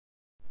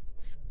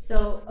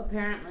So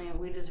apparently,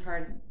 we just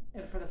heard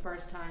it for the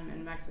first time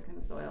in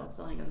Mexican soil.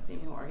 Still ain't gonna see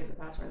me or get the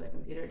password of the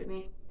computer to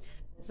me.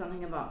 It's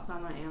something about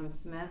Selma Ann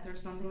Smith or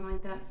something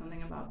like that.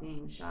 Something about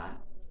being shot.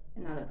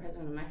 And now the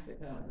president of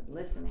Mexico is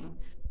listening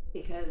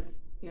because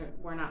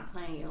we're not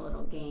playing your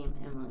little game,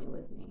 Emily,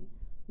 with me.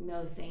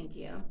 No, thank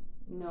you.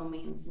 No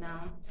means no.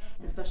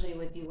 And especially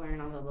with you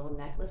wearing all the little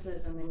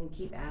necklaces, and then you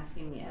keep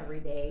asking me every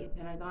day,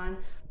 Pentagon,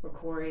 for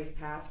Korrie's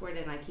password,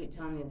 and I keep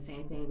telling you the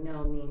same thing.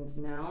 No means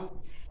no.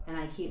 And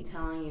I keep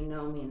telling you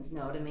no means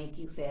no to make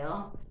you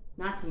fail.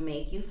 Not to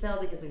make you fail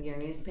because of your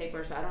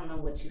newspaper, so I don't know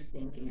what you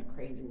think in your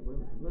crazy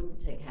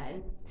lunatic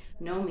head.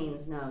 No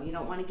means no. You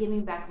don't want to give me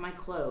back my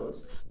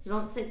clothes. So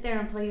don't sit there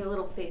and play your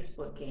little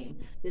Facebook game.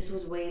 This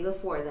was way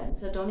before then.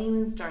 So don't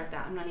even start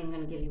that. I'm not even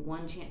going to give you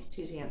one chance,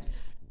 two chances.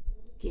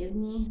 Give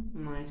me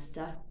my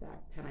stuff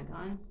back,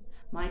 Pentagon.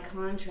 My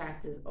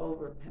contract is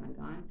over,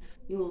 Pentagon.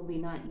 You will be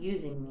not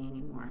using me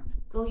anymore.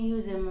 Go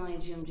use Emily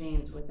Jim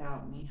James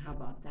without me. How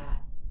about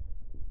that?